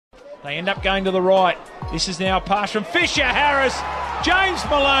They end up going to the right. This is now a pass from Fisher Harris. James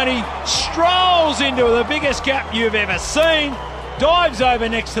Maloney strolls into the biggest gap you've ever seen, dives over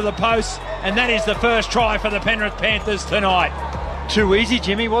next to the post, and that is the first try for the Penrith Panthers tonight. Too easy,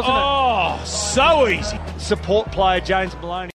 Jimmy, wasn't it? Oh, so easy. Support player James Maloney.